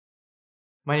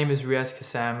My name is Riyaz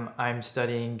Kassam. I'm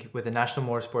studying with the National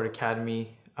Motorsport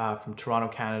Academy from Toronto,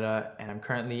 Canada, and I'm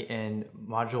currently in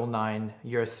Module 9,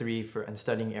 Year 3 and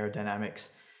studying Aerodynamics,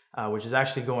 which is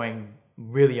actually going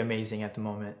really amazing at the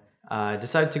moment.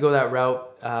 Decided to go that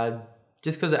route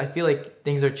just because I feel like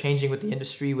things are changing with the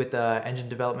industry with engine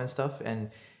development stuff,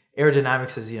 and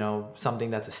aerodynamics is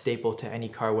something that's a staple to any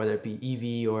car, whether it be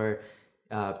EV or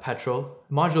petrol.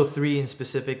 Module 3 in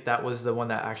specific, that was the one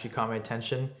that actually caught my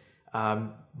attention.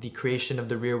 The creation of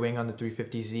the rear wing on the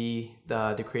 350Z,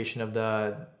 the creation of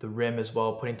the rim as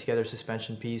well, putting together a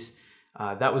suspension piece.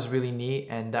 That was really neat,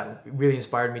 and that really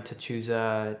inspired me to choose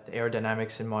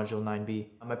aerodynamics in Module 9B.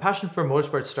 My passion for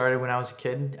motorsports started when I was a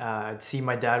kid. I'd see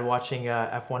my dad watching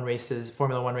F1 races,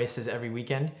 Formula 1 races every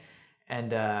weekend,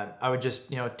 and I would just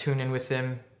tune in with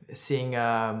him, seeing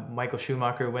Michael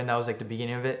Schumacher win. That was like the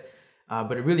beginning of it.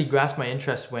 But it really grasped my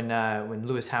interest when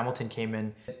Lewis Hamilton came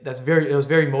in. It was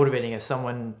very motivating as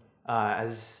someone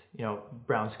as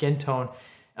brown skin tone.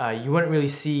 You wouldn't really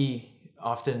see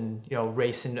often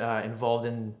race involved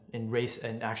in race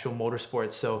and actual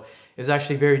motorsports. So it was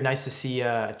actually very nice to see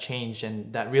a change,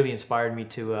 and that really inspired me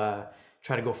to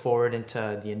try to go forward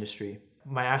into the industry.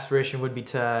 My aspiration would be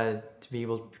to be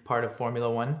able to be part of Formula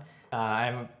One.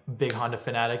 I'm a big Honda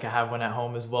fanatic. I have one at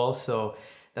home as well, so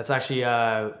that's actually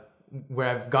where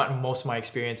I've gotten most of my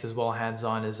experience as well,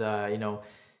 hands-on, is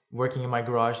working in my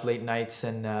garage late nights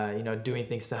and doing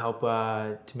things to help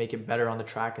to make it better on the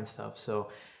track and stuff. So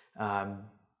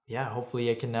yeah, hopefully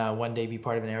I can one day be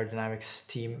part of an aerodynamics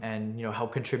team and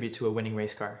help contribute to a winning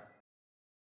race car.